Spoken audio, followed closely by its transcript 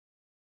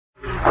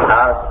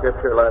Our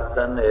scripture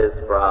lesson is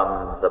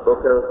from the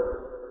book of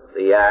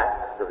the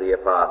Acts of the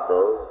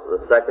Apostles,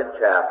 the 2nd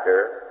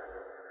chapter,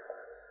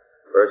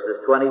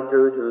 verses 20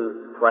 through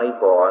to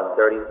 24 and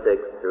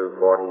 36 through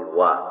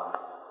 41.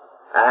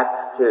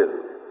 Acts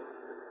 2,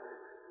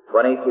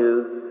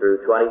 22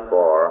 through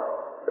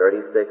 24,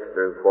 36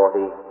 through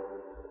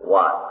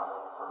 41.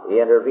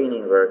 The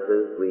intervening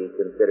verses we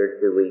considered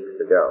 2 weeks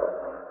ago.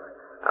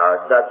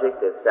 Our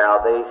subject is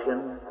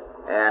salvation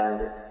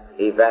and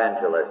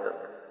evangelism.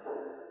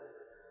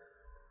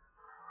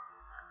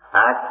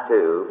 Acts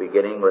 2,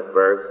 beginning with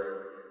verse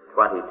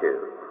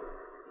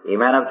 22. Ye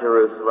men of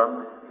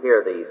Jerusalem,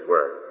 hear these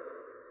words.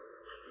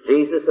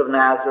 Jesus of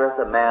Nazareth,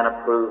 a man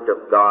approved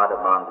of God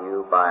among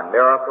you by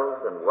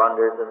miracles and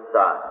wonders and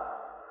signs,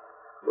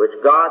 which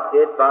God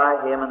did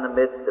by him in the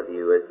midst of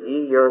you, as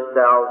ye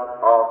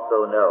yourselves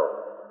also know.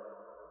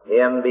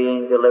 Him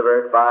being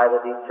delivered by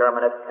the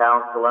determinate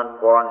counsel and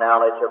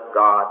foreknowledge of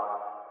God,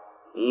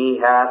 he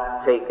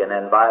hath taken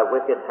and by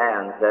wicked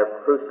hands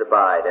have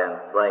crucified and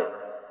slain,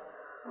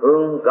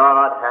 whom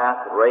God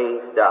hath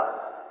raised up,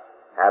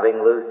 having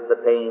loosed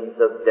the pains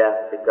of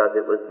death, because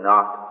it was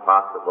not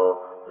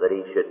possible that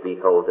he should be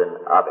holden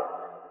of it.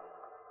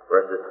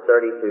 Verses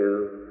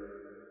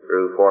 32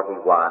 through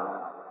 41.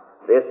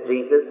 This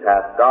Jesus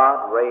hath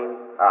God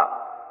raised up,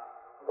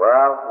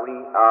 whereof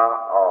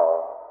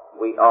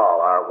we all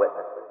are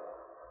witnesses.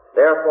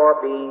 Therefore,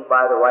 being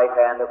by the right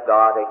hand of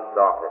God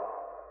exalted,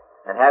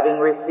 and having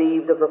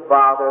received of the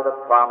Father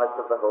the promise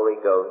of the Holy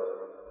Ghost,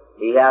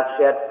 he hath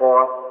shed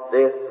forth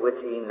this which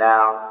ye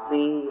now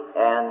see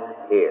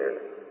and hear.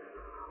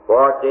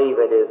 For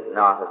David is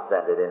not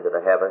ascended into the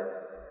heavens,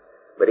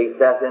 but he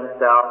saith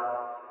himself,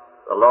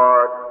 The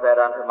Lord said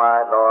unto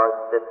my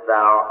Lord, Sit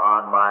thou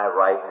on my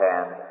right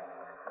hand,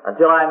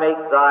 until I make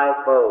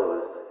thy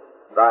foes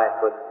thy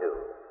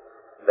footstool.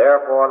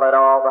 Therefore let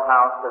all the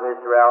house of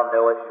Israel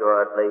know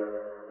assuredly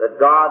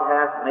that God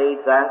hath made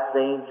that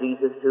same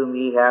Jesus whom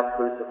ye have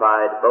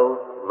crucified,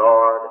 both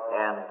Lord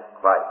and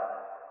Christ.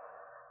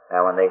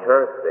 Now when they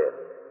heard this,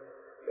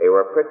 they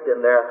were pricked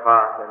in their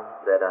heart, and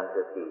said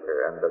unto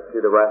Peter and to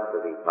the rest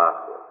of the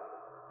apostles,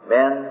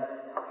 Men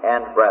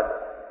and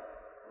brethren,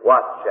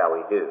 what shall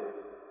we do?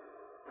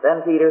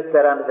 Then Peter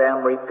said unto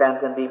them,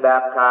 Repent and be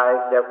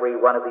baptized, every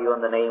one of you,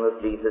 in the name of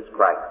Jesus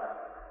Christ,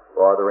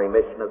 for the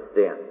remission of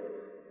sins,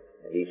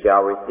 and ye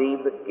shall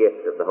receive the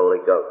gift of the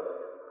Holy Ghost.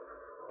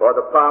 For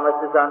the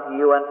promise is unto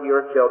you and to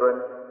your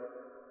children,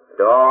 and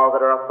to all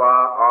that are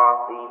afar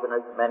off, even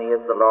as many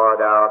as the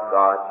Lord our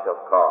God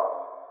shall call.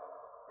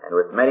 And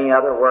with many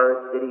other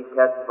words did he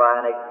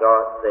testify and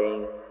exhort,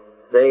 saying,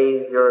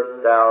 Save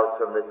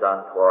yourselves from this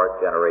untoward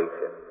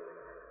generation.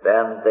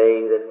 Then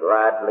they that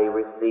gladly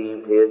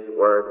received his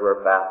word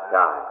were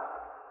baptized.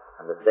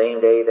 And the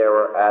same day there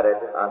were added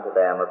unto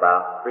them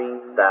about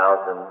 3,000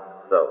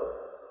 souls.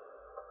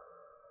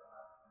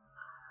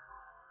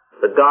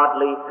 The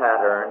godly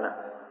pattern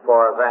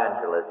for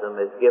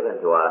evangelism is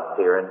given to us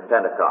here in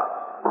Pentecost.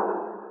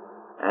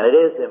 And it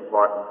is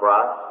important for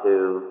us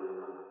to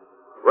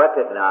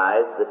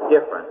recognize the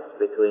difference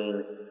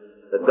between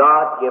the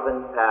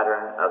God-given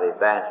pattern of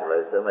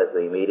evangelism as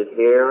we meet it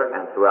here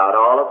and throughout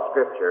all of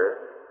Scripture,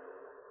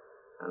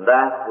 and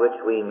that which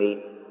we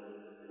meet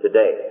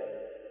today.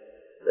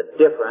 The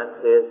difference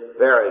is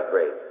very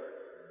great.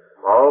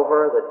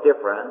 Moreover, the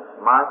difference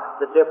marks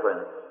the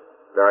difference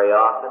very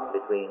often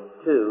between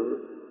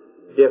two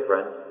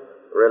different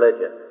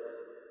religions.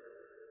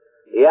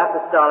 The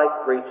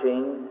apostolic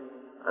preaching,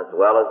 as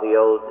well as the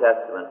Old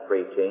Testament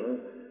preaching,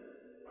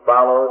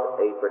 followed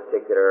a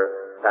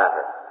particular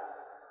pattern.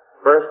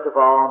 First of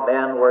all,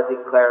 men were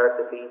declared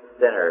to be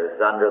sinners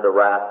under the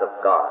wrath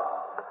of God,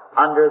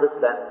 under the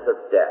sentence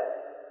of death.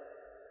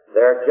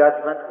 Their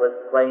judgment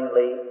was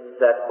plainly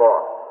set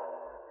forth,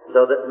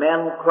 so that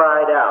men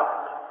cried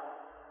out,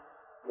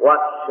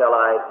 What shall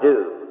I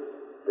do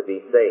to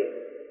be saved?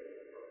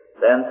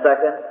 Then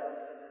second,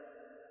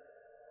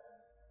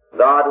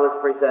 God was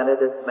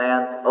presented as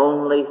man's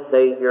only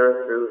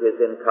Savior through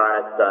his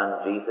incarnate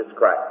Son, Jesus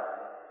Christ.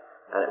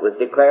 And it was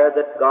declared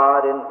that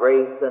God in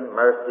grace and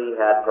mercy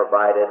had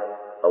provided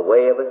a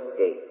way of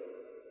escape,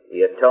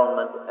 the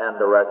atonement and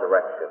the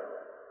resurrection.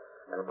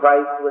 And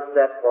Christ was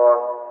set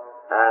forth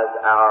as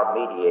our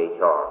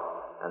mediator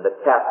and the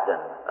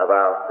captain of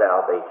our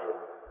salvation.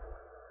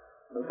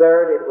 And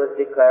third, it was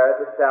declared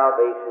that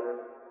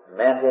salvation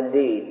meant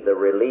indeed the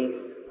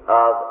release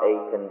of a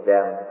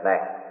condemned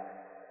man,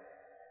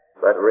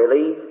 but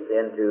release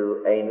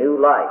into a new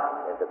life,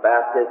 into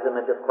baptism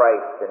into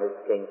Christ and his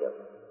kingdom,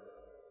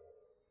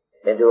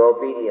 into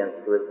obedience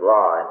to his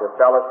law, into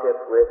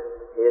fellowship with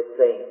his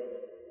saints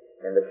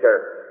in the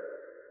church,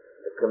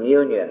 the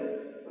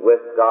communion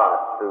with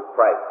God through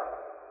Christ,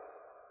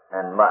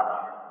 and much,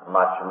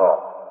 much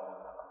more.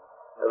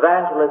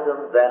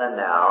 Evangelism then and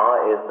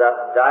now is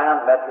thus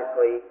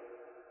diametrically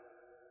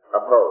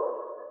opposed.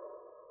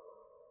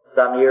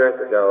 Some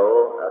years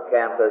ago, a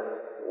campus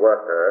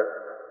worker,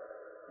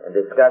 in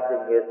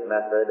discussing his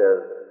method of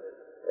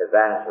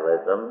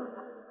evangelism,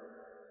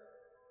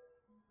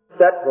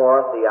 set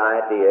forth the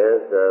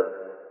ideas of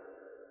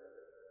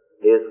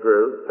his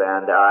group,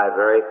 and I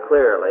very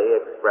clearly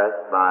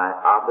expressed my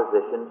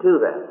opposition to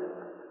them,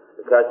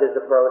 because his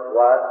approach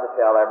was to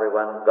tell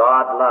everyone,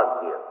 God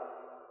loves you.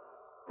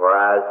 For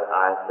as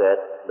I said,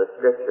 the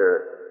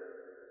Scripture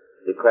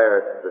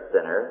declares to the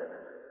sinner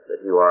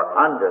that you are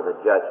under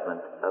the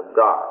judgment of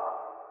God,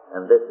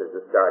 and this is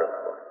the starting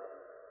point.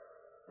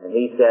 And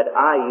he said,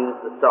 I use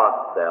the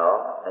soft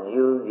sell, and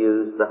you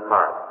use the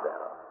hard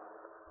sell.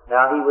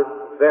 Now, he was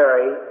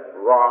very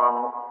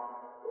wrong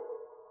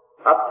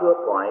up to a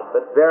point,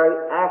 but very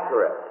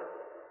accurate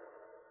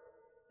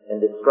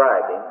in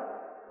describing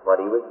what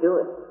he was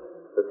doing.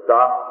 The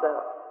soft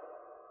sell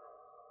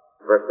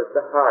versus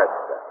the hard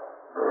sell.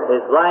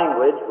 His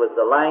language was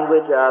the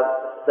language of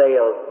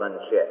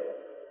salesmanship.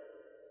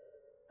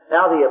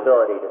 Now, the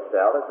ability to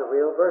sell is a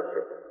real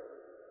virtue.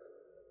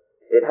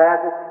 It has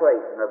its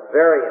place, and a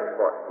very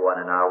important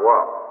one in our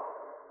world.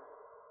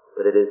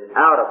 But it is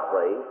out of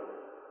place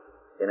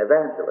in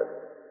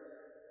evangelism.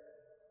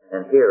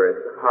 And here is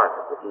the heart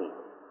of the deed.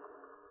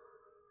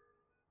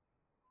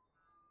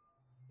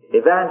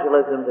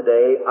 Evangelism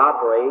today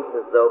operates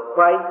as though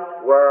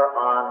Christ were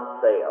on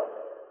sale.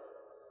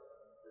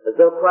 As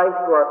though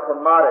Christ were a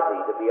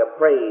commodity to be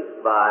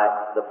appraised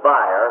by the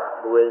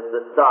buyer, who is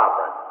the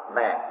sovereign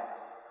man.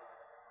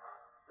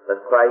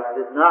 But Christ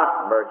is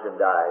not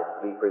merchandise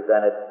to be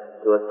presented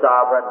to a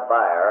sovereign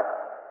buyer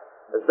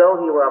as though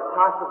he were a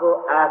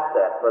possible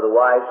asset for the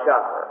wise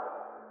shopper.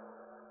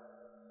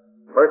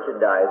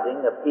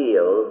 Merchandising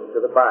appeals to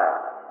the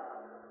buyer.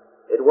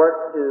 It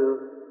works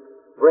to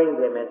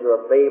bring him into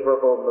a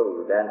favorable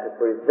mood and to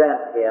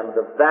present him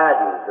the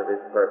values of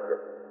his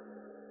purchase.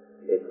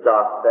 It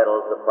soft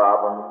settles the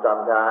problem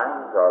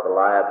sometimes, or the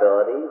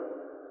liabilities,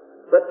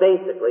 but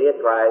basically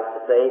it tries to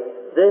say,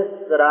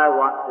 this that I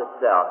want to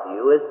sell to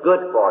you is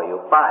good for you,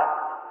 buy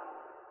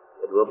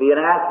it. It will be an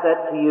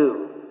asset to you,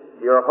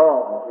 to your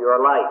home, to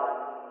your life,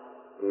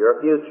 to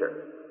your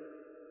future.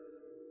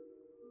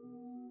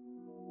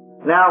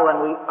 Now,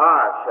 when we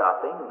are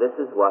shopping, this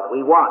is what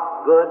we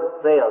want,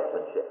 good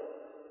salesmanship.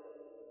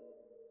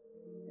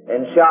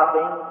 In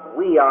shopping,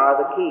 we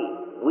are the key.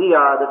 We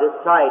are the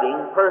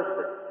deciding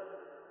person.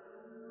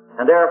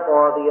 And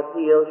therefore, the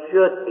appeal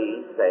should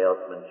be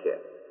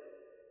salesmanship.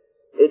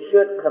 It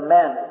should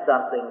commend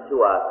something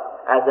to us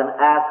as an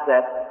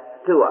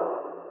asset to us,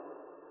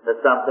 as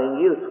something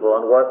useful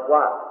and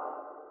worthwhile.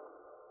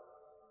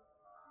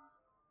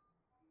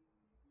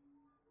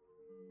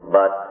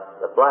 But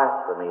the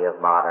blasphemy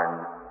of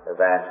modern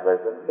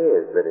evangelism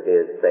is that it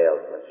is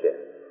salesmanship.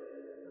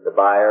 The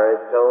buyer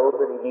is told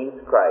that he needs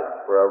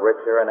Christ for a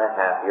richer and a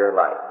happier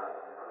life.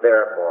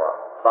 Therefore,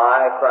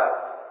 buy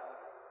Christ.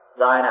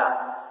 Sign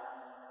up.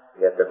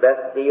 Get the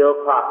best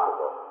deal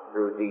possible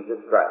through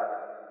Jesus Christ.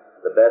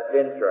 The best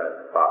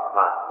insurance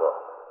possible.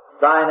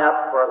 Sign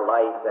up for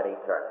life and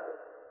eternity.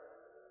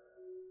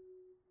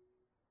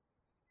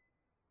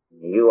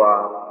 You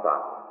are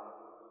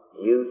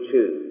sovereign. You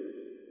choose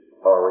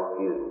or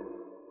refuse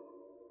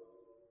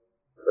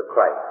the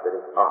Christ that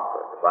is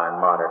offered by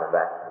modern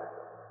evangelism.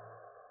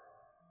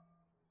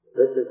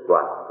 This is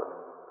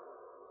blasphemy.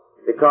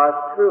 Because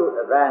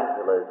true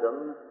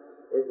evangelism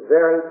is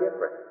very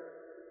different.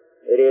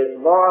 It is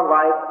more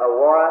like a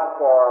warrant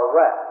for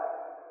arrest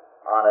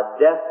on a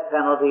death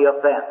penalty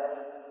offense.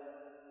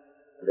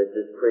 This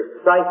is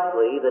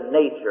precisely the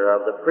nature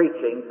of the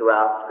preaching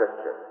throughout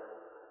Scripture.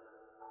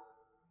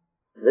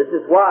 This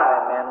is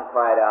why men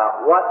cried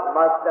out, what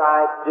must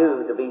I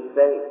do to be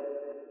saved?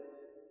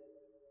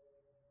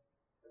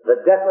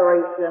 The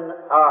declaration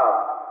of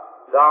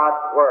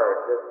God's Word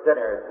to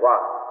sinners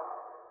was,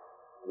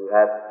 you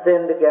have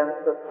sinned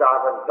against the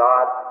sovereign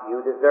God,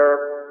 you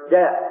deserve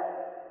death.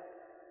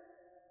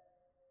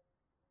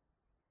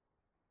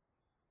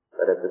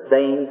 But at the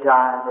same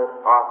time, it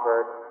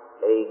offered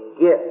a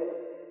gift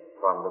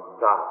from the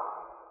sovereign.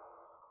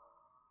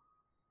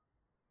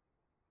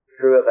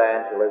 True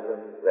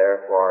evangelism,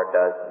 therefore,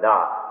 does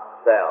not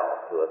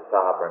sell to a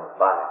sovereign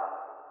buyer.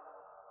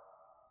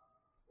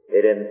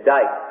 It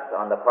indicts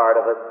on the part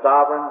of a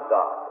sovereign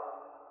God,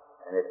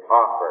 and it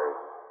offers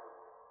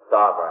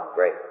sovereign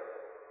grace.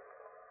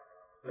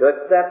 To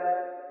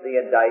accept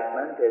the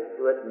indictment is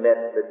to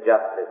admit the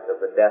justice of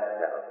the death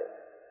penalty,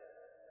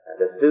 and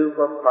to sue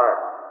for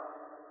pardon,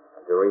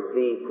 and to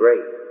receive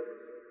grace,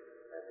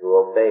 and to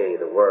obey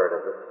the word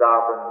of the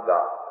sovereign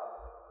God.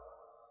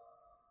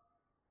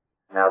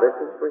 Now, this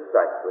is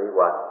precisely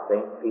what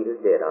St. Peter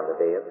did on the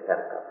day of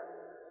Pentecost.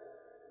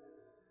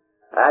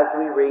 As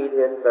we read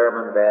his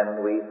sermon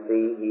then, we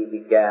see he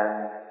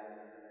began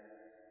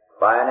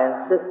by an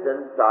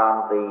insistence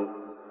on the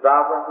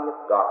sovereignty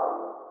of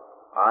God,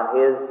 on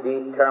his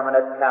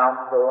determinate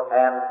counsel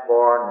and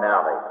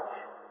foreknowledge.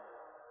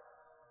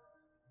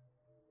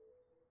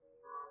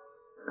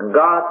 And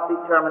God's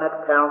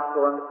determinate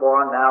counsel and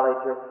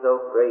foreknowledge are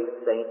so great,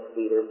 St.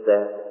 Peter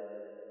said,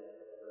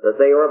 that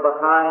they were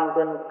behind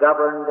and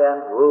governed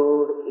and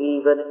ruled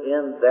even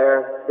in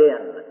their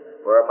sin,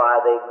 whereby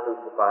they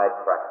crucified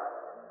Christ.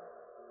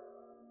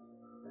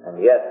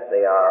 and yet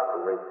they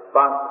are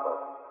responsible,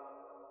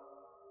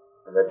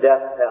 and the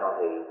death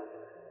penalty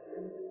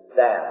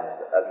stands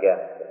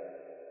against them.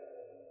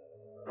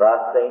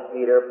 Thus St.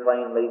 Peter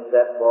plainly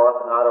set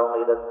forth not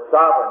only the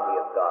sovereignty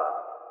of God,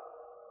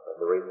 but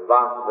the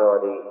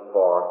responsibility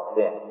for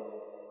sin.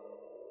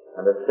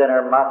 And the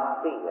sinner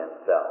must see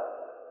himself,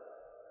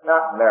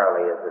 not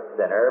merely as a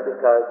sinner,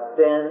 because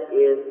sin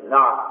is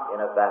not in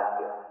a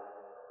vacuum,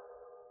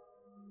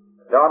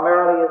 nor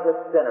merely as a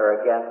sinner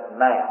against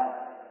man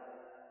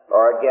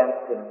or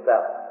against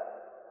himself,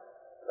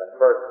 but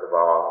first of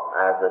all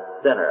as a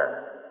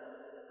sinner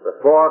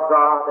before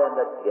God and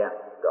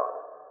against God.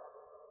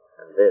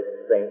 And this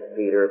St.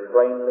 Peter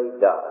plainly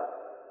does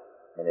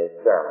in his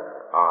sermon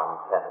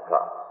on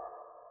Pentecost.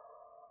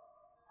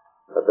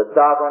 But the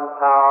sovereign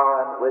power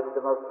and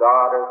wisdom of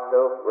God are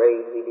so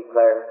great, he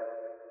declares,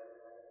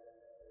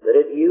 that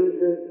it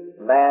uses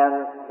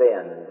man's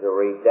sin to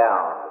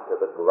redound to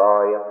the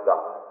glory of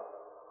God.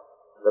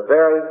 The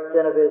very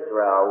sin of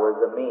Israel was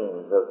a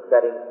means of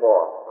setting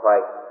forth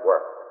Christ's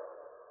work,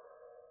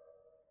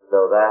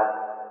 so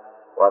that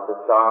what the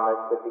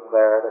psalmist had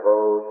declared of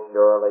old,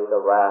 surely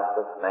the wrath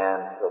of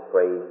man shall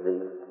praise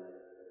thee,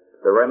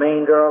 the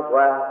remainder of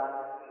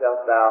wrath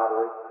shalt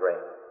thou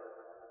restrain,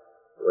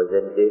 was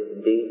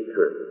indeed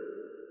true.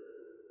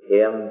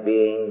 Him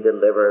being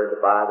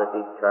delivered by the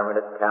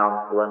determinate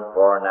counsel and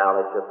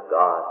foreknowledge of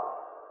God,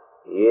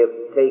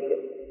 if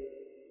taken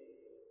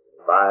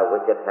by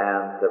wicked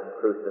hands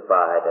have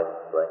crucified and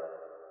slain,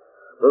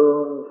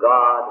 whom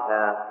God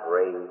hath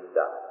raised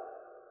up,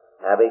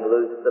 having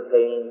loosed the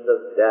pains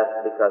of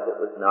death, because it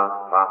was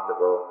not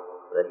possible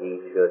that he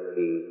should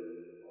be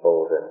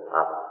holden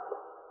up.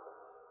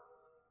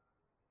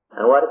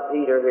 And what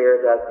Peter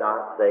here does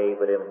not say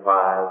but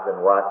implies,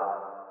 and what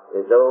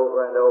is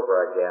over and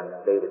over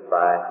again stated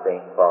by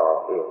St.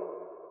 Paul, is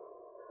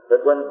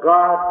that when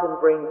God can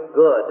bring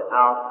good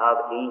out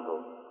of evil,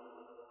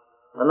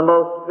 and the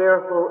most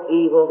fearful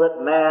evil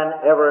that man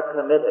ever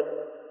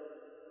committed,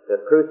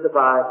 the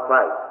crucified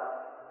Christ,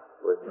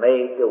 was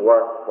made to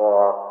work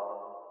for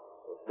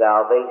the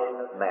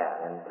salvation of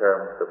man in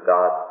terms of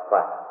God's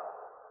plan.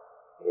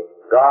 If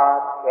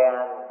God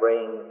can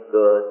bring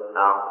good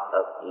out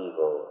of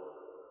evil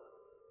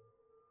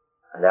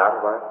and out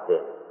of our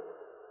sin,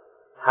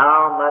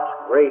 how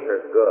much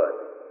greater good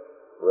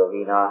will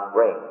he not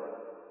bring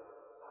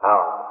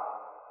out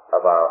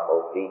of our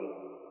obedience?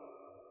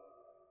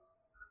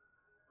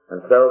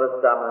 And so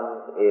the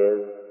summons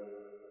is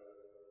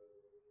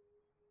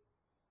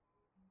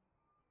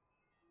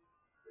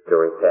to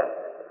repent.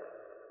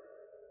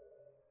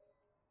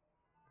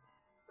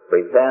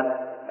 Repent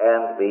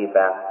and be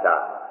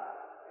baptized,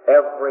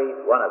 every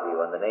one of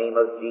you, in the name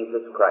of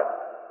Jesus Christ,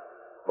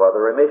 for the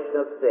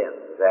remission of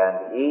sins,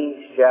 and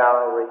ye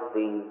shall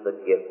receive the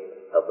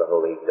gift of the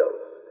Holy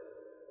Ghost.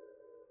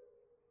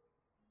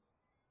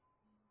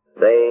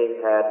 They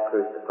had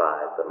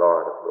crucified the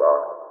Lord of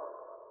glory,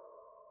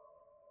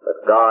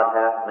 but God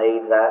hath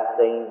made that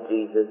same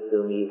Jesus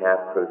whom ye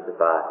have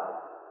crucified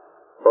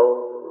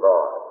both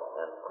Lord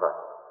and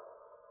Christ.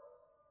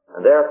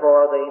 And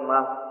therefore they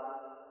must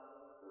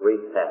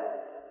repent.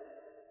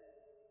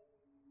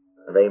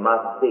 They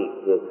must seek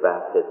his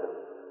baptism.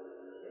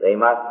 They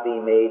must be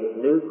made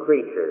new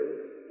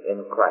creatures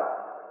in Christ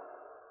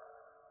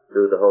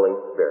through the Holy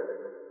Spirit.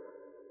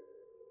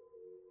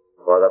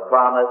 For the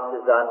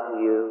promise is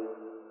unto you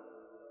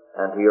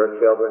and to your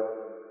children,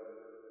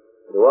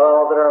 to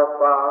all that are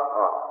far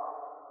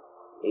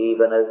off,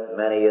 even as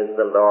many as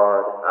the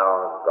Lord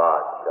our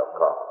God shall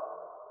call.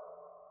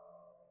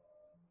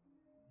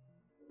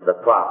 The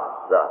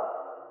promise thus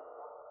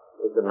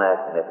is a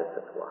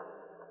magnificent one.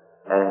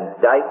 An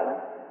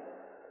indictment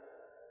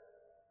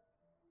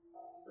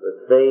that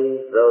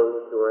saves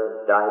those who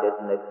are indicted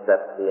and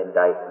accept the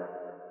indictment,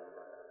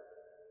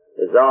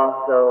 is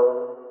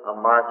also a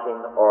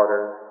marching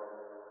order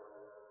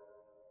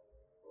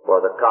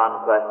for the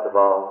conquest of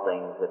all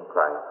things in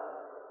Christ,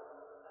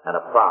 and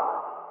a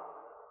promise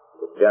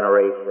to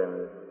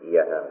generations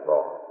yet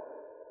unborn.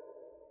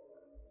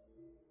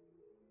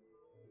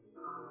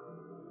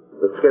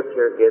 The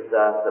Scripture gives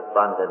us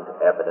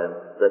abundant evidence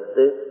that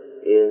this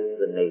is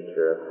the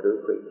nature of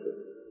true preaching.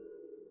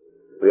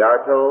 We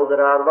are told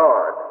that our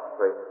Lord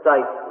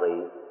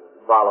precisely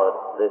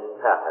followed this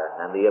pattern,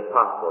 and the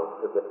apostles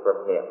took it from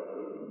him.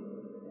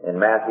 In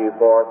Matthew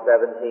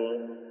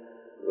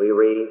 4:17, we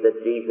read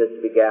that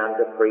Jesus began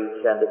to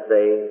preach and to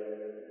say,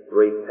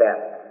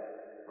 "Repent,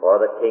 for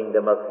the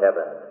kingdom of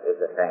heaven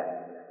is at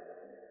hand."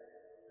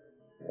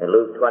 In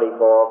Luke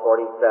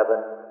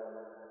 24:47,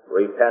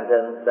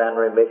 repentance and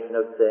remission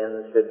of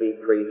sins should be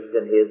preached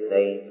in his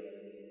name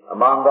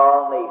among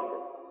all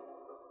nations,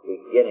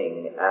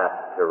 beginning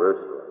at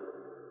Jerusalem.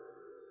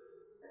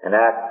 In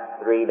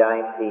Acts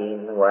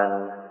 3:19,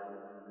 when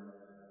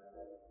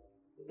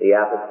the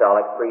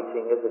apostolic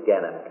preaching is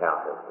again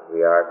encountered,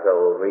 we are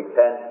told,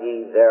 "Repent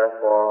ye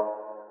therefore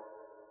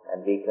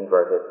and be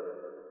converted,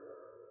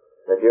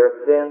 that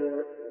your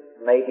sins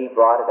may be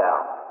blotted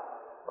out,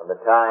 when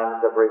the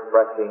times of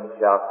refreshing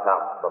shall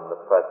come from the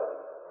presence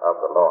of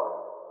the Lord.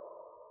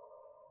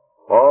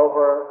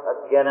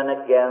 Over again and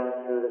again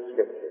through the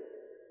Scriptures,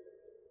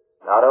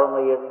 not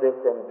only is this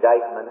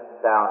indictment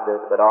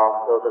sounded, but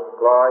also the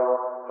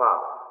glorious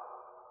promise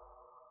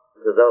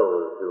to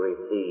those who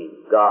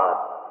receive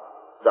God's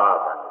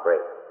sovereign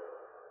grace.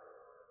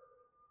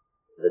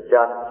 The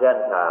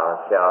Gentiles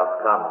shall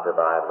come to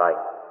thy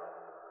light,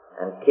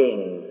 and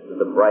kings to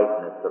the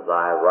brightness of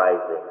thy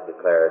rising,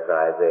 declares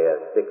Isaiah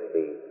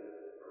 60,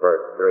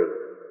 verse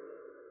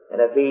 3. In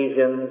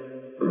Ephesians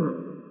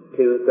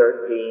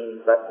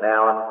 2:13, but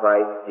now in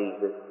Christ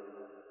Jesus,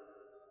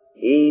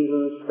 ye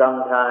who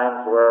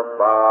sometimes were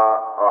far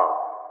off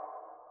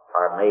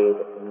are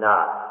made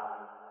nigh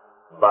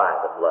by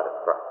the blood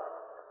of Christ.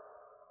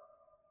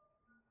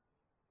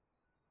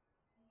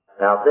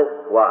 Now this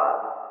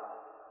was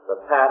the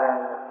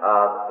pattern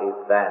of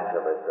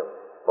evangelism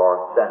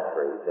for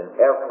centuries in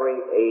every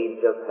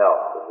age of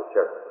health of the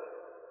church.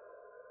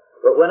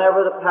 But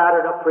whenever the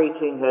pattern of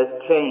preaching has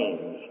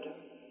changed,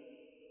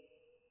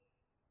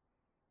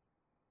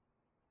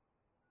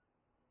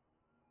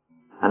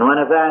 and when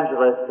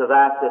evangelists have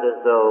acted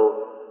as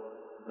though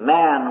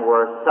men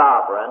were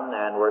sovereign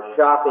and were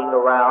shopping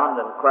around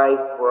and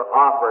Christ were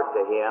offered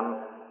to him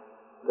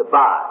to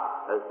buy,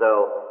 as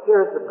though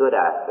here's a good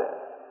asset,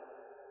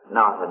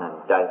 not an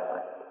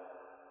indictment.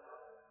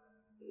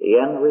 The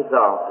end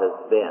result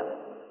has been,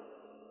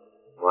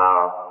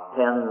 while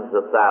tens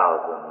of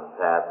thousands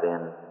have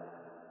been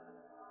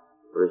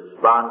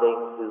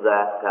responding to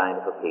that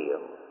kind of appeal,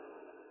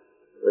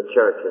 the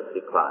church has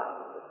declined,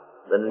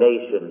 the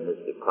nation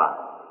has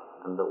declined,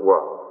 and the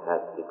world has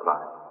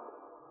declined.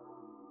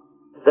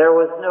 There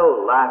was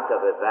no lack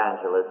of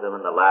evangelism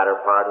in the latter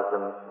part of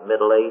the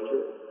Middle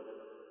Ages.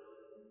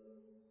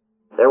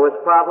 There was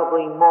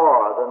probably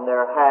more than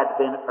there had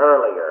been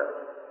earlier,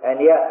 and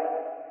yet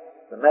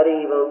the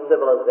medieval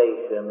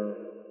civilization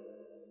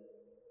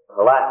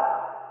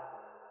collapsed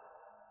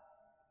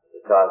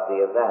because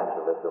the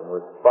evangelism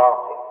was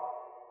faulty,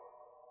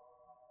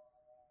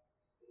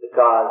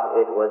 because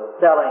it was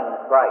selling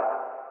Christ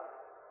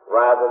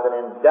rather than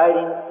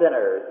indicting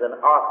sinners and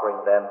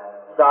offering them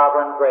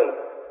sovereign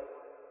grace.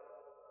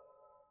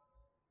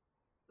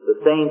 The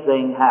same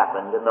thing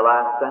happened in the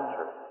last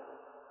century.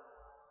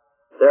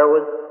 There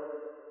was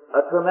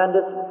a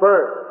tremendous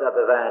burst of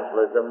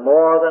evangelism,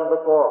 more than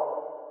before.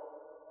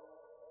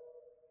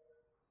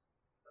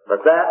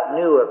 But that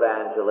new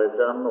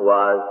evangelism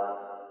was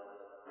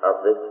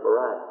of this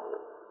variety,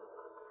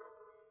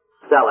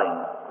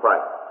 selling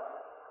Christ,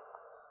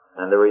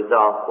 and the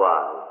result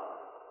was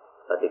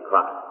a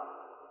decline.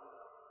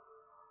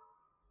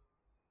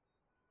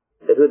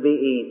 It would be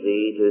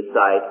easy to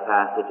cite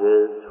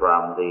passages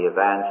from the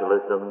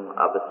evangelism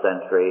of a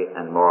century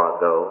and more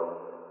ago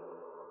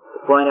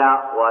to point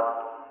out what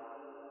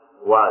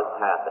was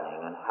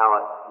happening and how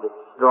it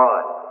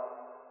destroyed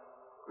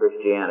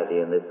Christianity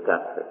in this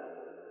country.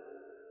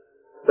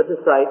 But to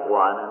cite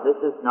one, and this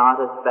is not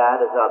as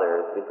bad as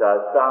others,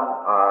 because some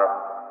are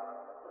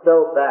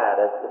so bad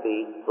as to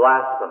be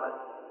blasphemous,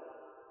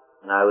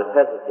 and I would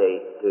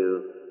hesitate to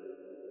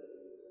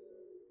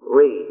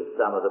read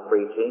some of the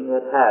preaching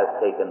that has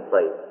taken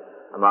place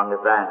among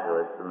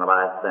evangelists in the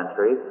last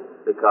century,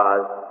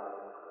 because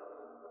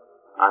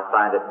I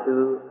find it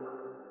too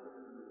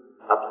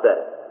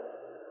upsetting.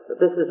 But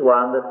this is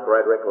one that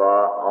Frederick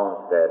Law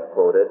Olmsted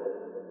quoted,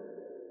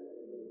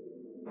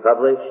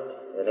 published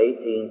in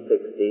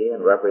 1860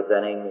 and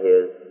representing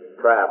his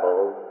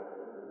travels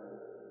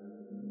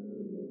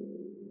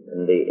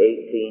in the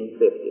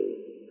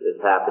 1850s.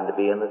 This happened to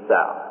be in the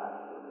South.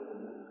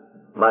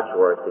 Much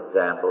worse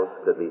examples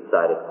could be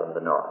cited from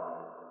the North.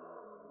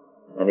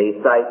 And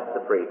he cites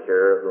the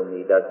preacher, whom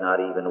he does not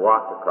even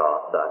want to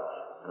call such,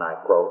 and I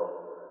quote,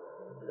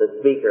 "The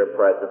speaker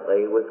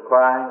presently was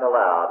crying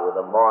aloud with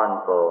a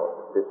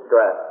mournful,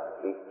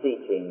 distressed,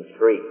 beseeching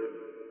shriek,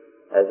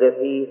 as if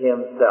he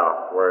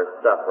himself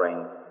were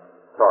suffering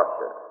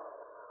torture.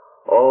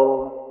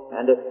 Oh,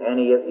 and if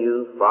any of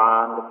you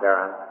fond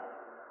parents,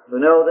 who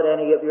know that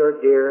any of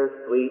your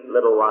dear, sweet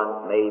little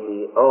ones may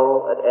be,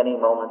 at any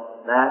moment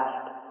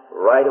snatched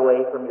right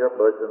away from your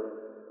bosom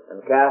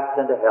and cast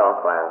into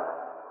hellfire,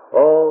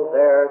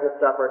 there to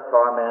suffer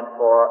torment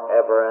for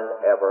ever and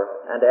ever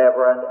and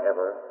ever and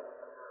ever.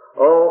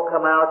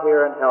 Come out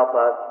here and help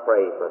us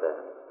pray for them.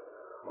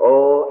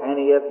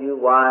 Any of you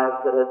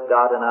wives that has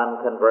got an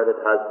unconverted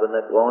husband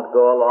that won't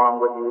go along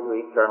with you to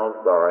eternal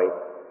glory,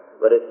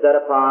 but is set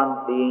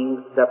upon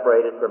being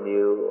separated from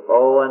you,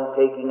 and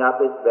taking up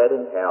his bed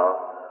in hell,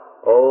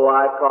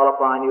 I call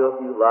upon you,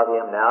 if you love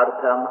him, now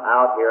to come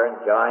out here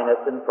and join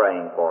us in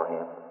praying for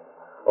him.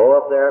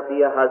 If there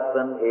be a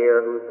husband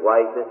here whose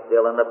wife is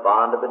still in the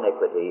bond of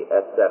iniquity,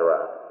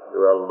 etc.,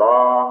 through a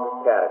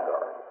long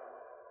category.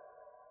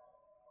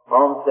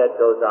 Olmsted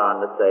goes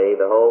on to say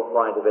the whole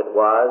point of it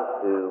was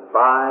to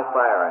buy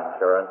fire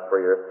insurance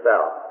for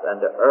yourself and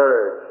to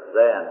urge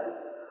then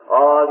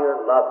all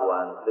your loved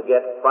ones to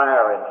get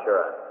fire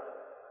insurance.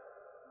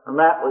 And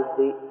that was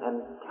the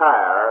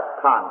entire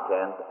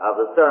content of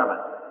the sermon.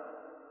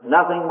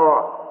 Nothing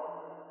more.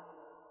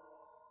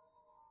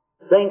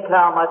 Think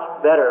how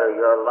much better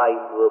your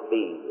life will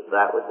be if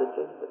that was the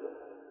gist of it.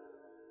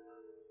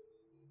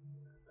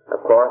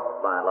 Of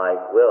course, my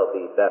life will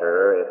be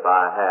better if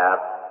I have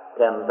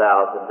 $10,000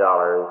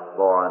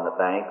 more in the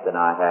bank than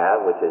I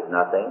have, which is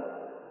nothing.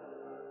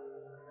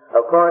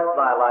 Of course,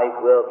 my life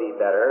will be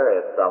better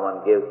if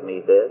someone gives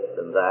me this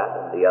and that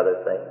and the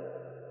other thing.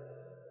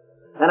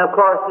 And of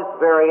course, it's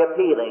very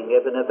appealing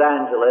if an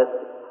evangelist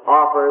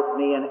offers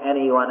me and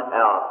anyone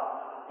else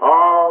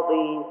all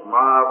these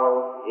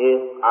marvels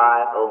if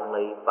I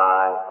only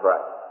buy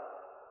Christ.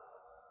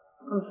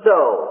 And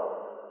so,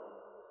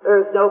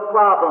 there's no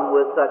problem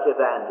with such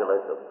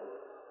evangelism.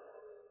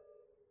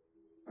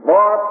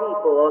 More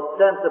people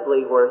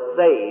ostensibly were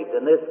saved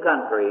in this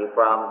country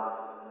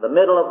from the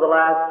middle of the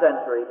last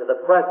century to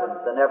the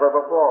present than ever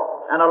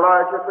before, and a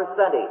larger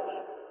percentage.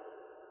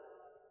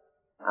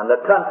 And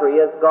the country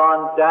has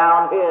gone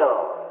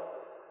downhill.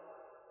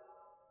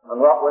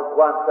 And what was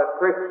once a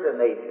Christian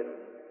nation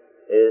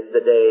is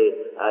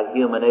today a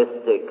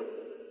humanistic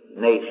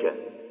nation.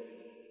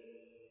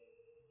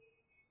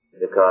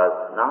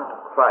 Because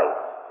not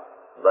Christ,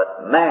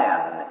 but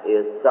man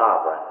is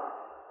sovereign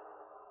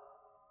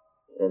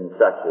in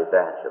such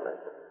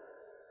evangelism.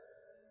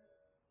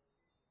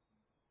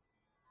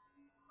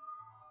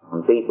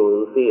 And people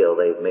who feel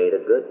they've made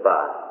a good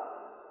buy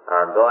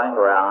are going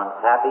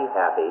around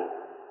happy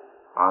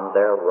on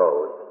their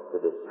road to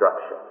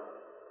destruction.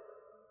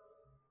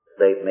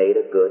 They've made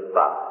a good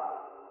buy,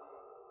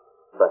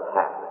 but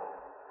happy.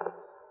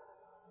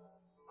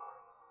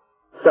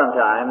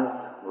 Sometimes,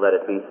 let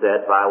it be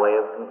said by way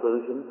of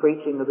conclusion,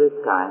 preaching of this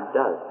kind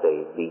does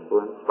save people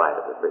in spite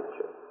of the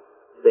preacher.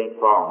 St.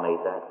 Paul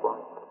made that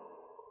point.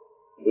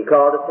 He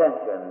called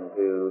attention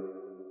to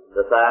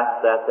the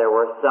fact that there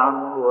were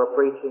some who were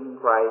preaching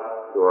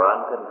Christ, who were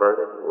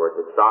unconverted, who were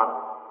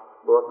dishonest,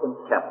 who were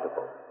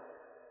contemptible.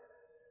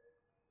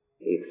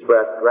 He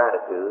expressed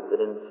gratitude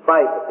that in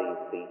spite of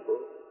these people,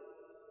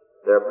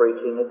 their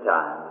preaching at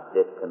times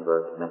did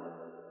convert many.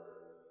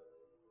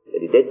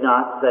 But he did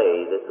not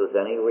say this was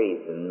any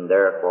reason,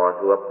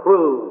 therefore, to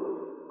approve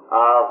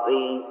of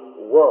the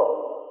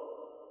wolves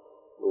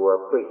who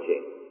were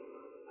preaching.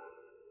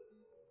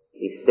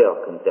 He still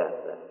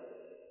condemned them.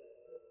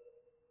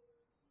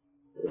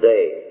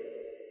 Today,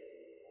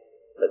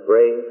 the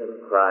great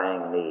and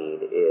crying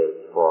need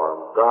is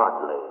for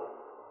godly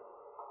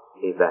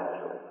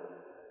evangelism.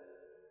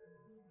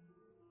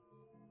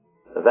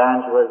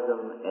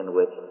 Evangelism in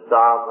which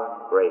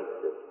sovereign grace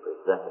is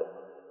presented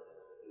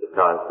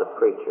because the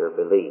preacher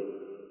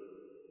believes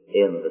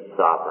in the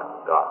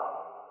sovereign God.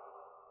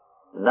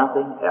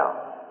 Nothing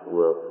else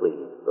will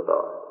please the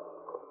Lord.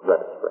 Let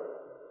us pray.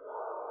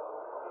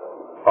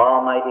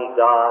 Almighty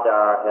God,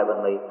 our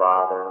Heavenly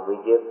Father, we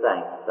give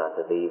thanks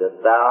unto Thee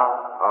that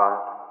Thou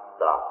art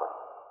sovereign.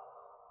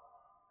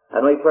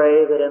 And we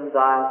pray that in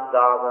Thy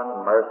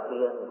sovereign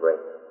mercy and grace,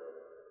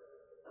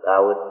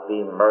 Thou wouldst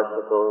be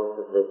merciful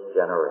to this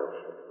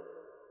generation.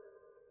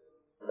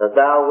 That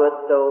Thou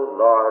wouldst, O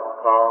Lord,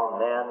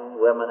 call men,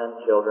 women,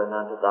 and children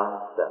unto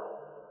Thyself,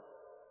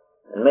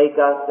 and make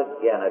us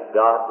again a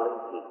godly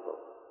people,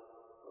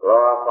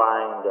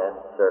 glorifying and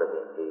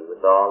serving Thee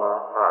with all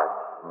our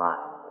heart,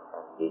 mind,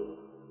 and being.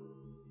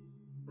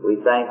 We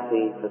thank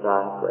Thee for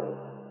Thy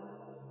grace.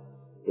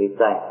 We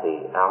thank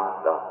Thee, our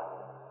God,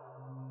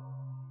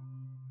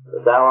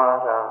 that Thou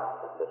art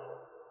our sufficiency,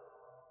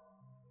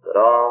 that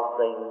all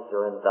things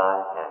are in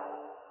Thy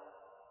hands,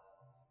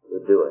 who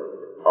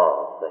doest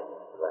all things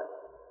well.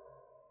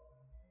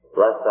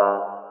 Bless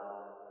us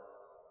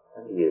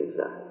and use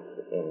us.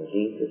 In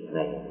Jesus'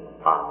 name,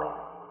 amen.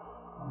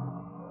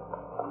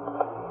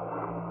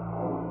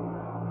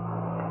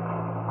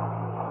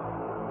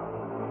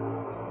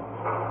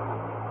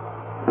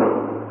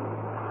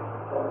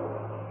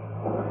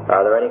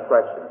 Are there any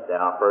questions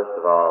now, first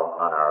of all,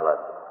 on our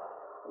lesson?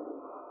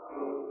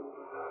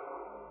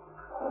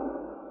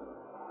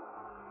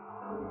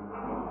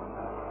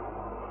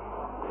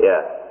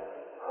 Yes.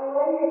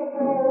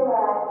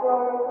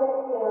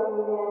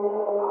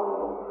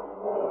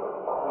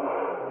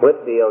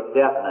 Whitfield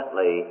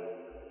definitely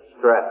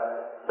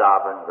stressed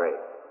sovereign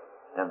grace,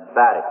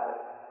 emphatically.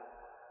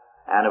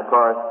 And of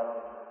course,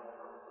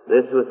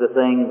 this was the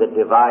thing that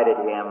divided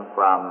him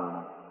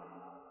from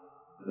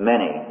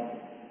many,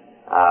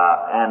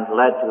 and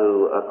led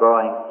to a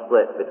growing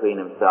split between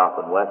himself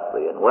and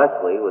Wesley. And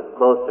Wesley was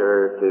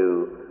closer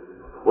to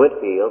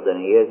Whitfield than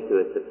he is to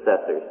his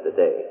successors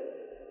today.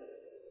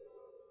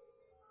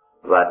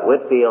 But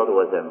Whitfield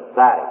was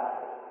emphatic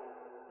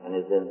in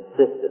his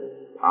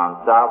insistence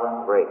on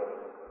sovereign grace.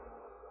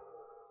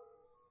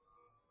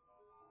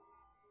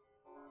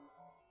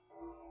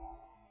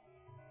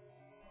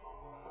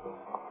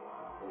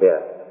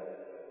 Yes.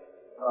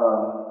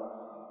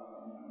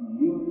 Do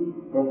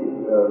you think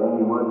it's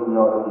any worth,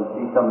 if you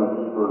see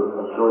somebody just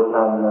for a short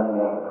time and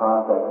you have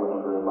contact with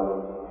them very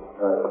much,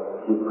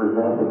 to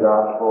present the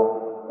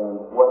gospel,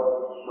 and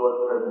what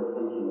short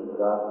presentation of the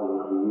gospel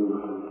would you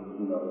use,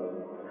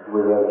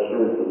 where they're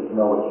sure that you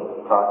know what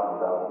you're talking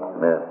about?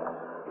 Yeah.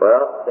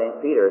 Well,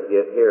 St. Peter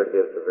here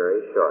gives a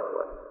very short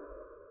one.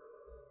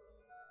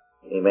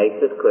 He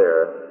makes it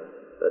clear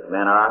that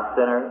men are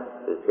sinners,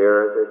 his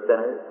hearers are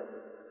sinners.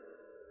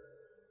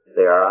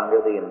 They are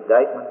under the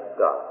indictment of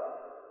God,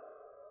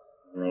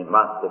 and they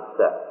must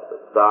accept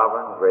the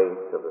sovereign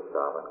grace of the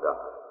sovereign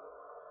God.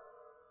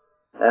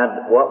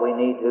 And what we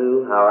need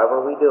to,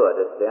 however we do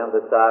it, is to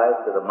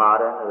emphasize to the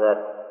modern that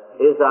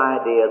his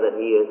idea that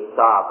he is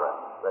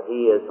sovereign, that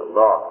he is the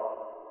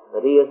Lord,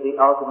 that he is the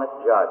ultimate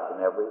judge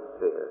in every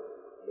sphere,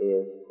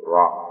 is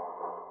wrong.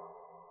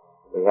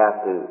 We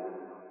have to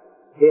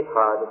hit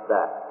hard at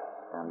that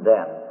and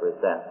then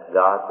present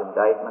God's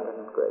indictment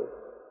and grace.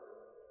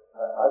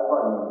 I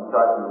find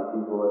talking to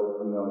people that,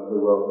 say,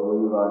 well,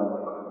 believe on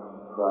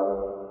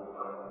Christ.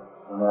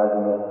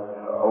 Imagine that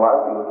a lot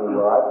of people say,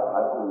 well,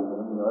 I believe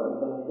in him.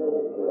 Everything he says,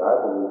 they say, I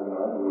believe in him,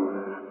 I believe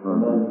in him. And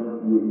then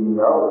you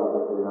know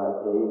that they're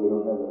not saved, they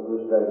don't have the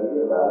first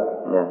idea about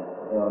it. Yes.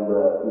 And,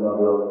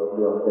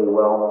 they'll say,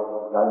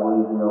 well, I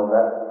believe,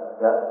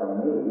 that's for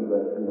me,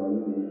 but, you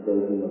can be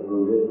saved in the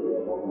Buddhist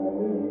or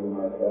Mohammedan and anything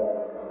like that.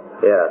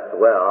 Yes,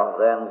 well,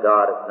 then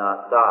God is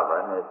not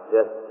sovereign. It's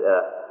just,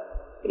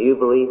 you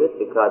believe it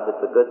because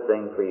it's a good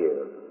thing for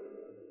you.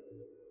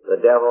 The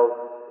devils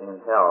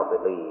in hell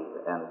believe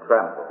and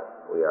tremble,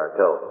 we are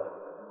told.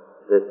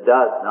 This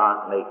does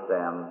not make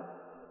them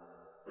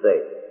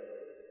safe.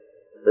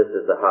 This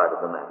is the heart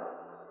of the matter.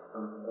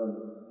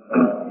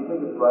 Do you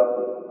think it's right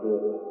to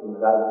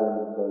indict them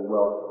and say,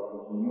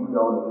 well, you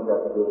don't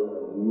accept this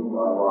and you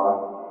are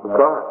lost? Of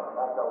course.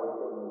 That's how we're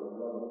saying in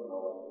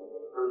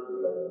the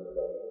person doesn't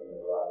accept it and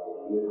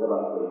you're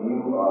lost.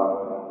 You are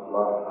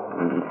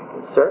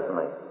lost.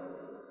 Certainly.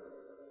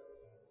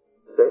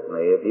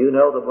 Certainly. If you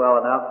know them well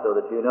enough so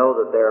that you know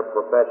that their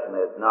profession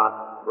is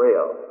not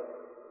real.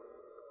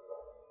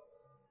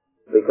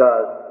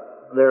 Because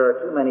there are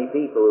too many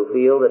people who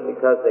feel that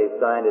because they've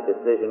signed a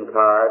decision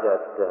card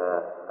at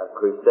a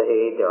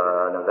crusade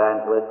or an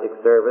evangelistic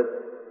service,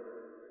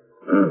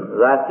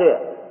 that's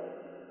it.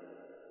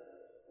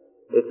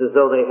 It's as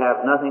though they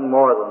have nothing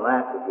more than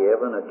that to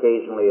give, and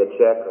occasionally a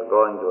check or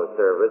going to a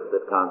service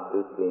that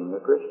constitutes being a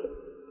Christian.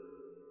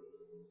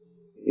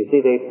 You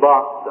see, they've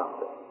bought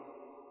something.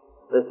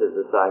 This is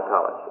the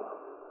psychology.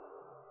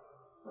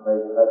 I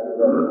did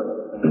that,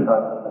 I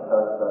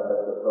talked about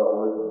that with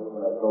Saul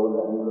when I told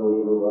him he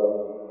really blew up.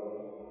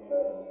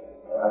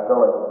 I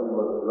felt like he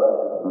was right.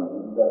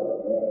 He got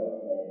it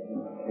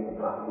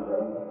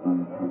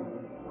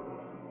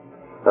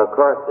Of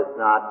course, it's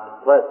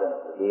not pleasant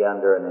to be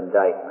under an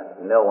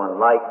indictment. No one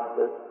likes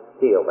to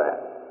feel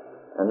that.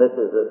 And this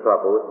is the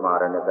trouble with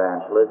modern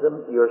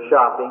evangelism. You're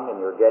shopping and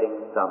you're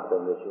getting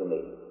something that you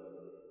need.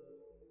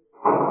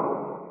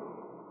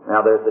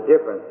 Now, there's a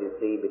difference, you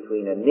see,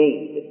 between a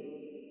need.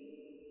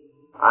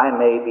 I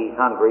may be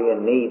hungry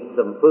and need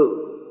some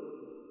food.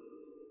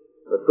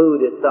 The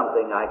food is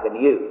something I can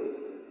use.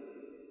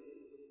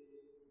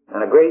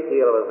 And a great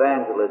deal of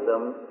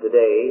evangelism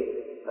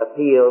today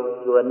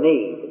appeals to a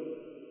need.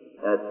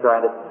 And it's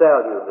trying to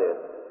sell you this.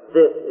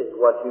 This is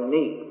what you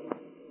need.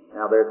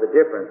 Now, there's a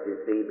difference, you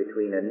see,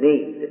 between a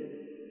need.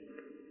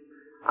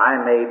 I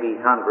may be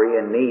hungry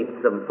and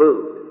need some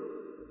food.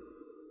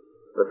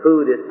 The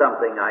food is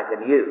something I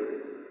can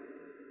use.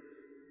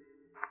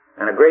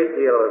 And a great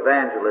deal of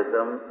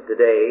evangelism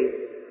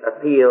today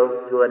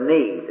appeals to a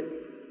need.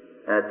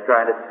 And it's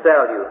trying to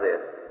sell you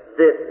this.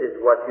 This is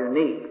what you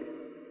need.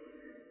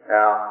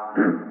 Now,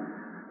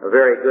 a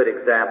very good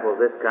example of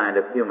this kind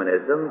of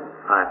humanism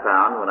I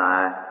found when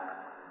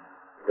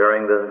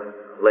during the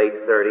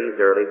late 30s,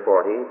 early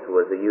 40s,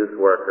 was a youth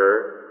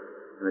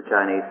worker in the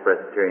Chinese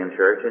Presbyterian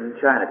Church in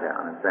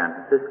Chinatown in San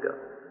Francisco.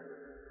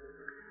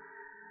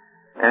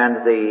 And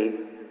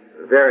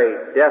the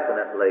very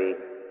definitely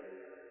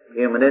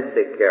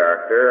humanistic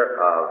character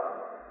of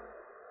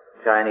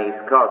Chinese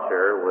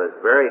culture was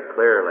very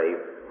clearly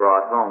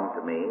brought home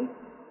to me.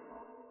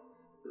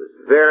 It was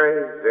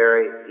very,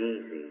 very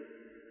easy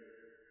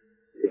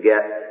to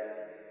get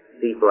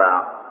people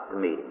out to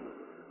meetings.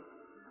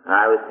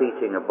 I was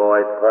teaching a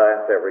boys'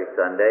 class every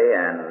Sunday,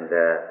 and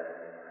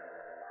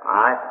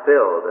I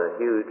filled a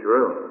huge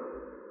room.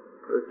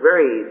 It was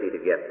very easy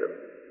to get them.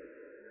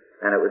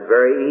 And it was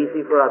very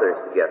easy for others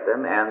to get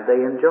them, and they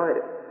enjoyed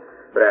it.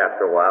 But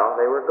after a while,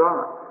 they were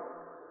gone.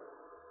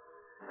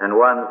 And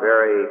one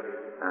very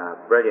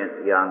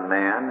brilliant young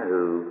man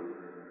who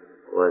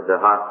was a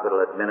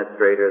hospital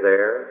administrator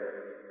there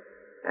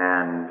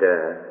and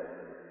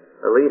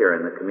a leader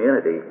in the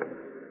community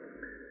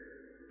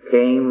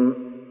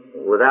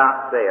came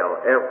without fail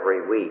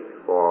every week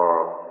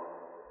for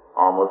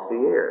almost a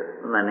year,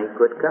 and then he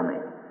quit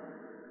coming.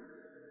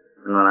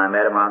 And when I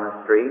met him on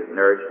the street and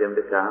urged him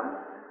to come,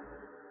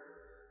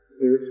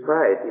 he was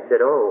surprised. He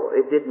said, "Oh,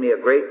 it did me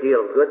a great deal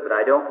of good, but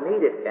I don't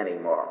need it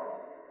anymore.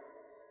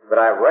 But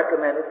I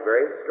recommend it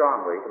very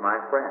strongly to my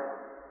friends,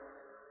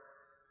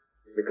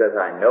 because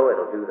I know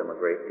it'll do them a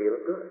great deal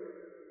of good."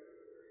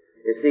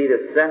 You see,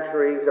 the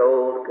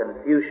centuries-old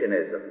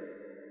Confucianism,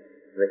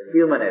 the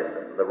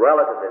humanism, the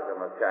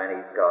relativism of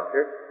Chinese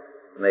culture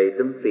made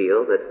them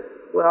feel that,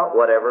 well,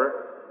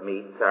 whatever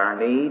meets our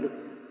need,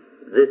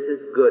 this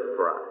is good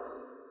for us.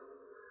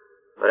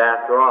 But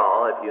after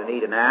all, if you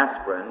need an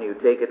aspirin, you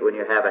take it when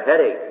you have a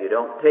headache. You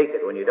don't take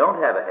it when you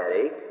don't have a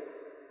headache.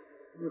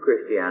 And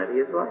Christianity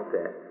is like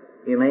that.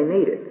 You may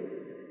need it.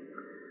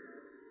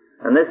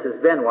 And this has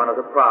been one of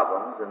the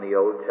problems in the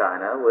old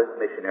China with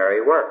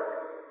missionary work.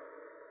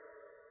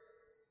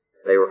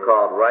 They were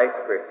called rice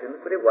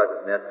Christians, but it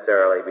wasn't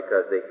necessarily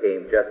because they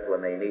came just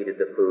when they needed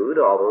the food,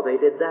 although they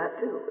did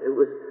that too. It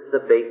was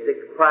the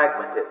basic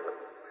pragmatism.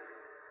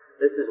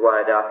 This is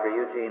why Dr.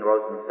 Eugene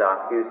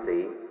Rosenstock, QC,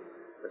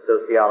 a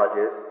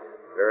sociologist,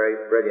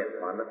 very brilliant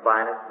one, the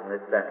finest in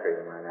this century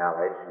to my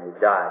knowledge, and he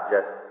died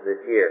just this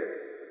year,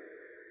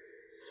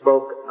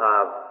 spoke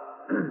of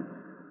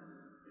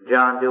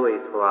John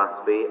Dewey's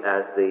philosophy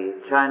as the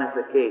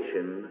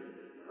Chinification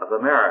of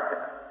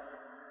America.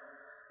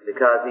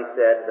 Because he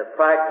said the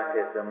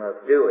pragmatism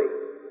of Dewey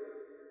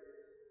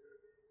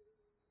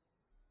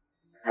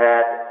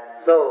had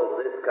sold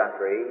this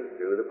country,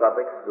 through the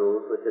public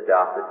schools which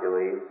adopted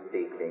Dewey's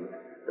teaching,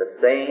 the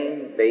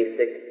same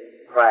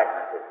basic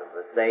pragmatism,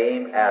 the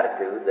same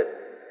attitude that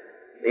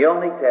the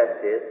only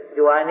test is,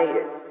 do I need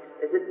it?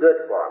 Is it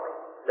good for me?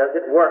 Does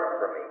it work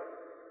for me?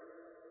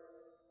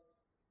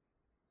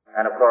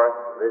 And of course,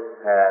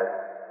 this has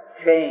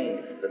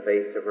changed the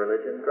face of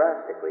religion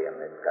drastically in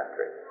this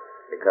country,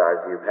 because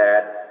you've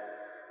had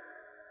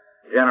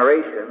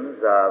generations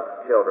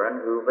of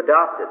children who've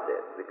adopted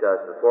this, because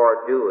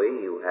before Dewey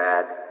you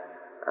had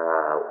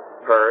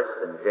Peirce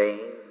and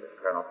James and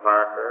Colonel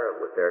Parker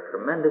with their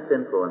tremendous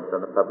influence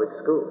on the public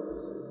schools.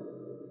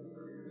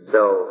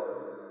 So,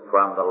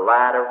 from the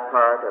latter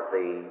part of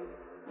the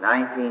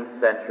 19th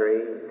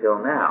century till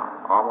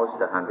now, almost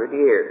 100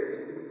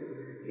 years,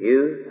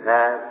 you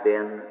have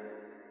been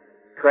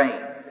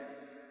trained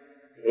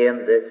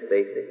in this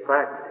basic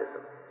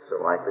pragmatism. So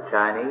like the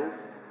Chinese,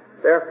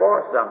 they're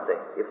for something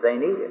if they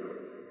need it.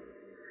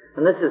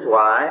 And this is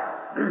why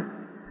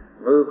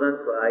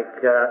movements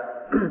like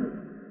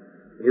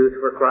Youth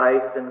for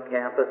Christ and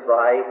Campus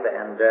Life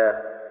and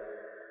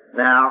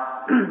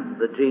now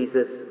the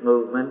Jesus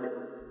movement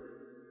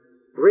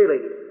really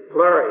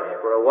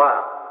flourish for a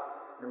while,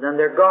 and then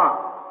they're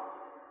gone.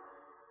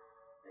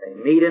 They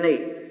meet a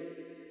need.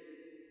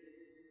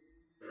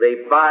 They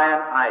buy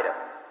an item,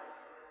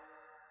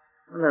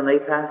 and then they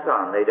pass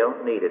on. They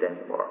don't need it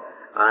anymore.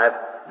 I've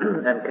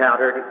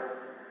encountered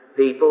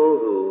people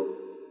who,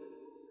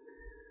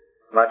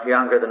 much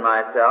younger than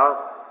myself,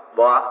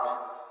 bought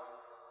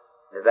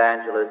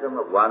evangelism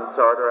of one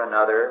sort or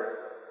another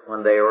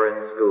when they were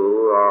in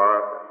school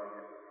or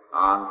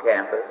on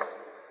campus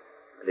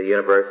at the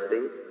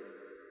university.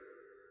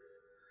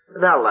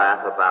 And I'll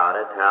laugh about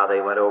it, how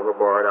they went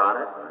overboard on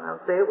it, and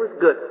I'll say it was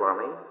good for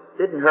me.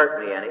 Didn't hurt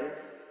me any,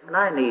 and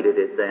I needed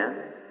it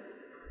then.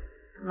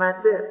 And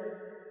that's it.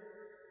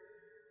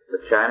 The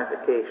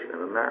Chinification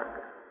of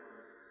America.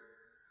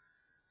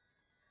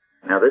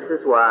 Now this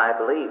is why I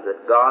believe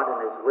that God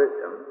in His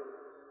wisdom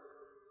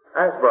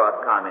has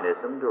brought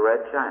communism to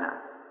Red China.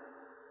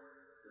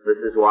 This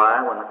is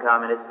why when the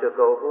communists took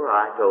over,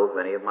 I told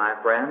many of my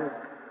friends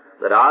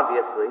that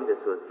obviously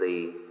this was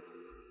the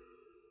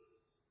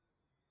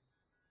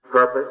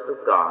purpose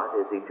of God,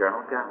 His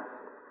eternal counsel,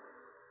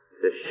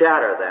 to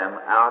shatter them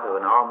out of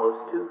an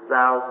almost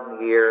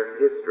 2,000-year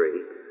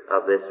history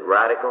of this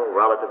radical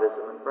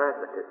relativism and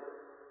pragmatism,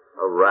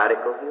 a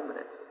radical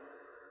humanism.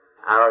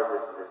 Ours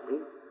is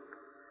deep.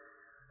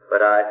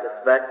 But I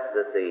suspect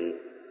that the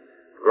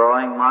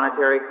growing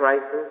monetary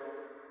crisis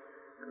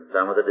and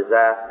some of the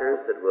disasters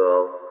that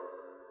will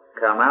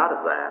come out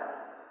of that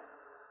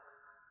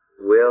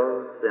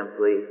will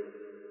simply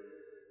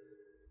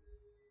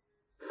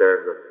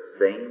serve the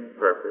same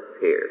purpose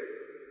here,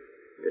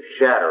 to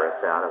shatter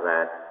us out of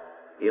that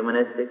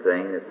humanistic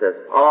thing that says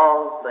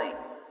all things,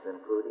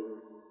 including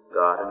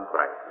God and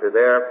Christ, are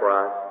there for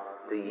us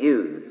to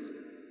use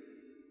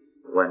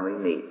when we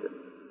need them.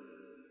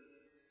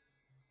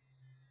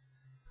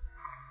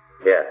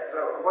 Yes. So,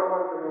 what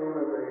was the name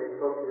of the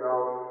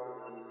sociologist?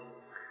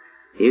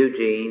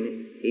 Eugene,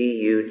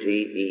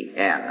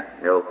 E-U-G-E-N,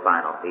 no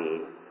final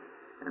E.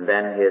 And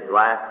then his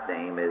last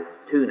name is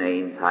two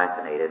names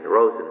hyphenated,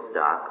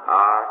 Rosenstock,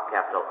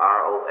 capital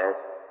R-O-S-E-N-S-T-O-C-K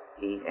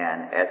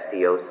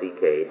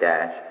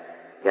dash,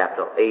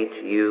 capital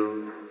H-U-E-S-S-Y.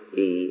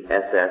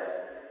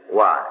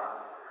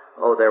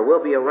 Oh, there will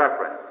be a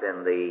reference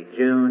in the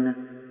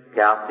June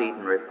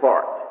Chalcedon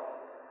report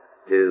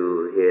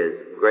to his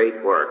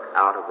great work,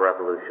 Out of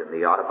Revolution,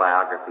 the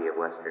autobiography of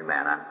Western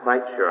Man. I'm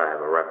quite sure I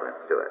have a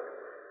reference to it.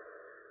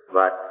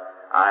 But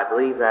I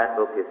believe that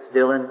book is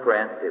still in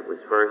print. It was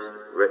first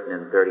written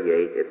in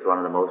 1938. It's one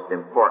of the most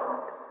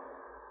important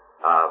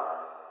of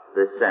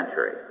this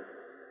century.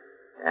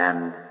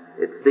 And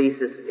its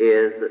thesis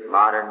is that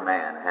modern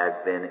man has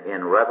been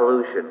in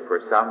revolution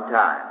for some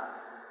time,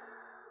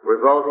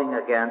 revolting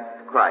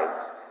against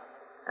Christ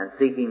and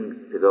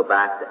seeking to go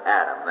back to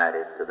Adam, that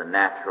is, to the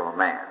natural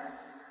man,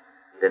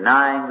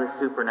 denying the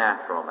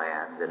supernatural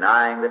man,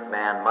 denying that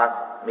man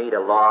must meet a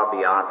law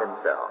beyond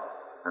himself,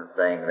 and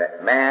saying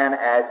that man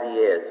as he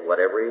is,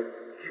 whatever he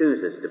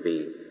chooses to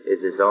be,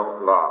 is his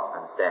own law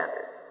and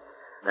standard.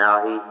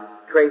 Now he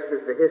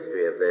traces the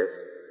history of this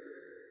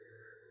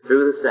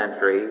through the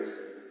centuries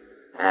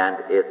and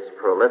its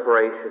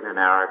proliferation in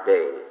our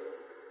day.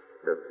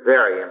 It's a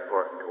very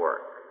important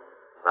work,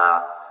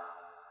 about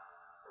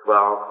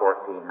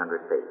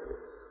 1,400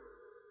 pages.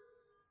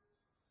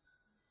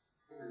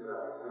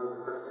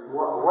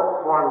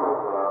 What form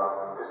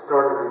of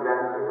distorted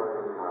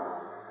evangelism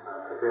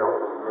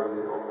prevails in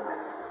medieval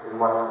times? In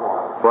what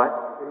form? What?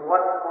 In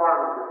what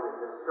form did the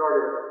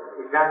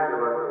distorted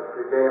evangelism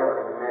prevail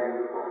in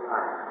medieval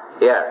times?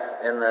 Yes,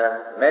 in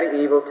the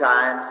medieval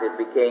times it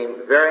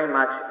became very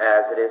much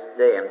as it is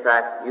today. In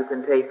fact, you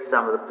can take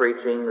some of the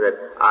preaching that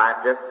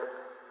I've just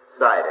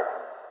cited,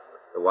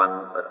 the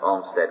one that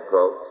Olmsted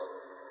quotes,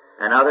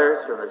 and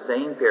others from the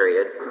same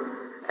period,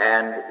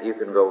 and you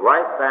can go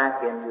right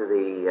back into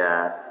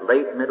the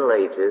late Middle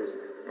Ages,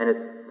 and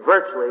it's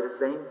virtually the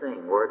same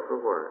thing, word for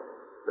word.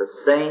 The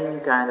same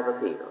kind of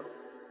appeal.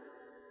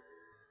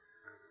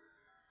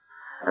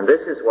 And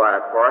this is why,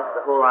 of course,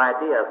 the whole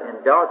idea of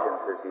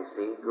indulgences, you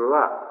see, grew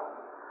up.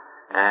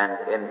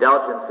 And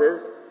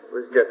indulgences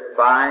was just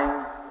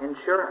buying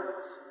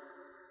insurance.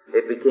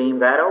 It became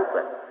that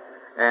open.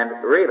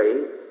 And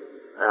really,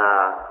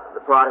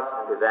 the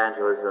Protestant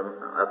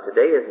evangelism of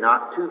today is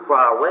not too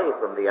far away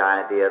from the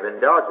idea of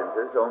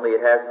indulgences, only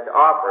it hasn't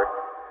offered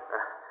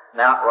an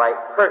outright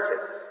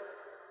purchase.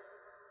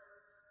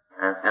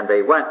 And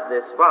they went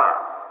this far.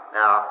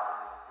 Now,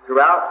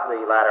 throughout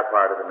the latter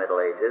part of the Middle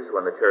Ages,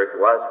 when the Church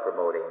was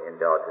promoting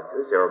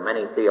indulgences, there were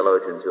many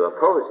theologians who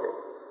opposed it.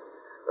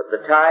 But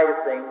the tide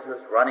of things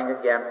was running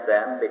against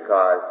them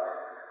because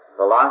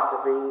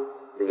philosophy,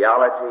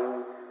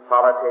 theology,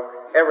 politics,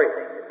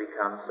 everything had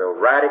become so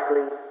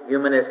radically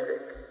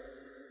humanistic.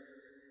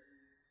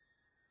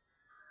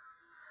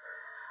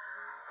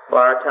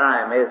 Well, our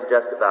time is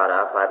just about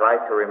up. I'd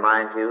like to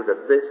remind you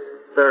that this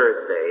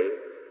Thursday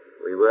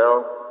we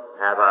will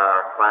have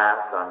our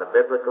class on the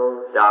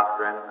biblical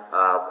doctrine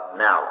of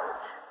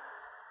knowledge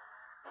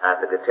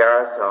at the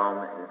Gutierrez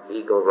home in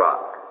Eagle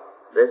Rock.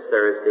 This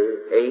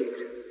Thursday,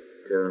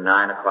 8 to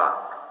 9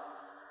 o'clock.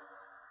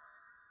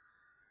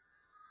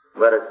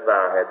 Let us bow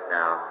our heads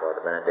now for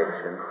the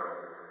benediction.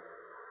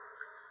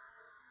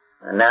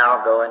 And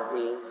now go in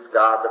peace,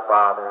 God the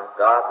Father,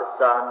 God the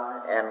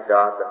Son, and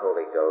God the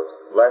Holy Ghost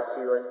bless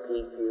you and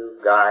keep you,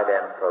 guide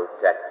and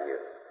protect you,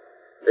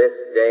 this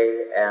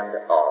day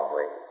and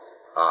always.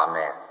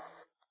 Amen.